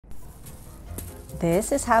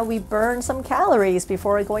this is how we burn some calories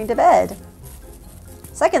before going to bed.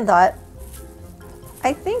 Second thought,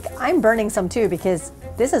 I think I'm burning some too because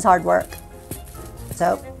this is hard work.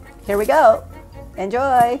 So here we go.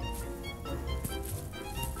 Enjoy.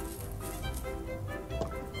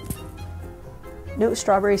 Note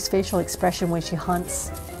Strawberry's facial expression when she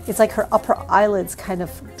hunts. It's like her upper eyelids kind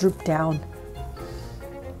of droop down.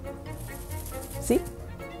 See?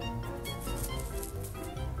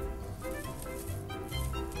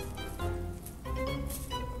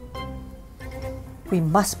 We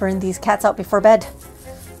must burn these cats out before bed.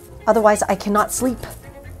 Otherwise, I cannot sleep.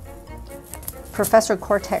 Professor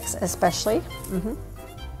Cortex especially.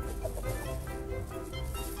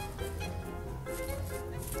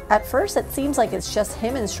 At first, it seems like it's just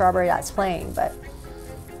him and Strawberry that's playing, but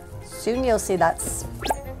soon you'll see that's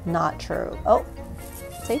not true. Oh,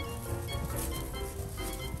 see?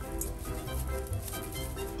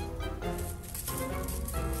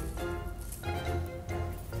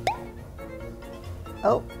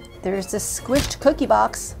 Oh, there's this squished cookie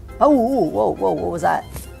box. Oh, whoa, whoa, what was that?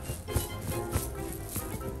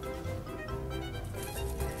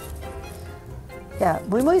 Yeah,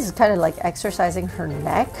 Mui is kind of like exercising her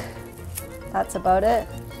neck. That's about it.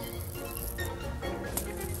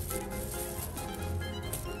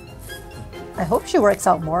 I hope she works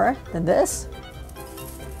out more than this.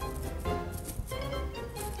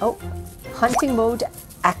 Oh, hunting mode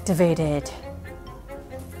activated.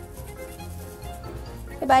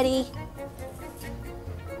 Hey, buddy.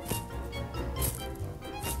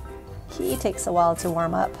 He takes a while to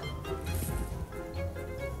warm up.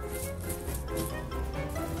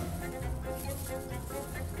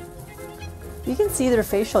 You can see their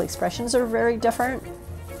facial expressions are very different.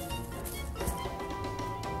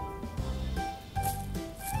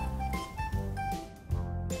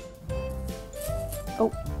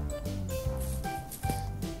 Oh.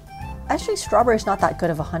 Actually, Strawberry's not that good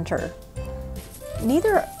of a hunter.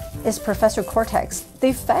 Neither is Professor Cortex.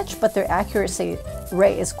 They fetch, but their accuracy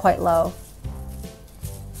rate is quite low.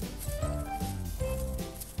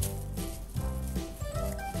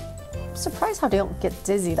 I'm surprised how they don't get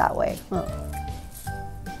dizzy that way. Huh.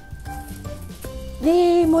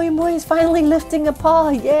 Yay! Moi Moi is finally lifting a paw!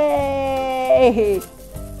 Yay!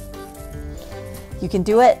 You can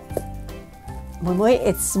do it! Moi Moi,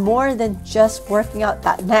 it's more than just working out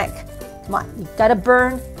that neck. Come on, you gotta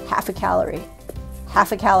burn half a calorie.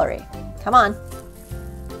 Half a calorie. Come on.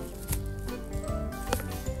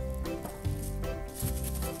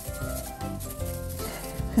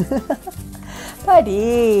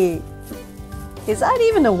 Buddy! Is that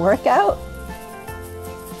even a workout?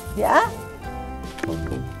 Yeah?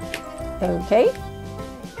 Okay.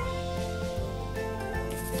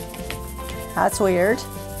 That's weird.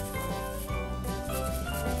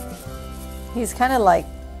 He's kind of like,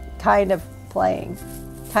 kind of playing,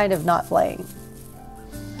 kind of not playing.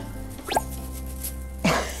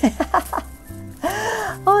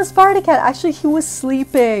 Oh, Spartacat, actually he was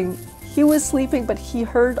sleeping. He was sleeping, but he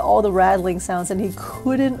heard all the rattling sounds and he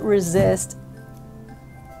couldn't resist.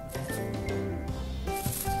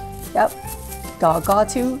 Yep. Gaga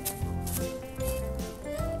too.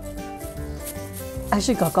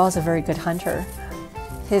 Actually, Gaga is a very good hunter.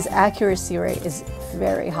 His accuracy rate is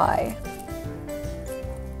very high.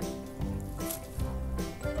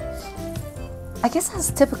 I guess that's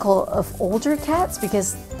typical of older cats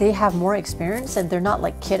because they have more experience and they're not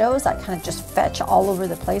like kiddos that kind of just fetch all over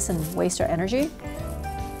the place and waste their energy.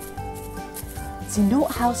 So you know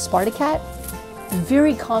how Spartacat?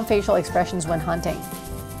 Very calm facial expressions when hunting.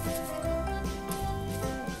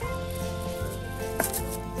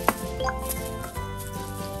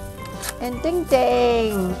 And ding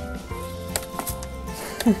ding!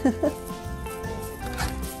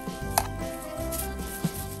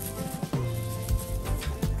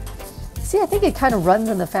 See, I think it kind of runs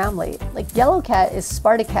in the family. Like MeloCat is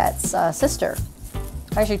Spartacat's sister,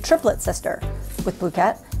 actually triplet sister with Blue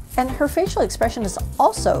Cat, and her facial expression is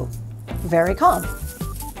also very calm.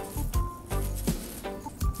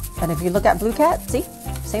 And if you look at Blue Cat, see,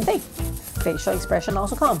 same thing. Facial expression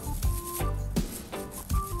also calm.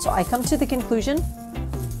 So I come to the conclusion,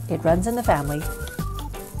 it runs in the family.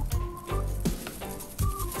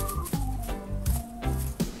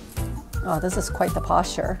 Oh, this is quite the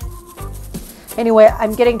posture. Anyway,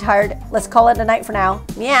 I'm getting tired. Let's call it a night for now.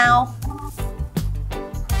 Meow.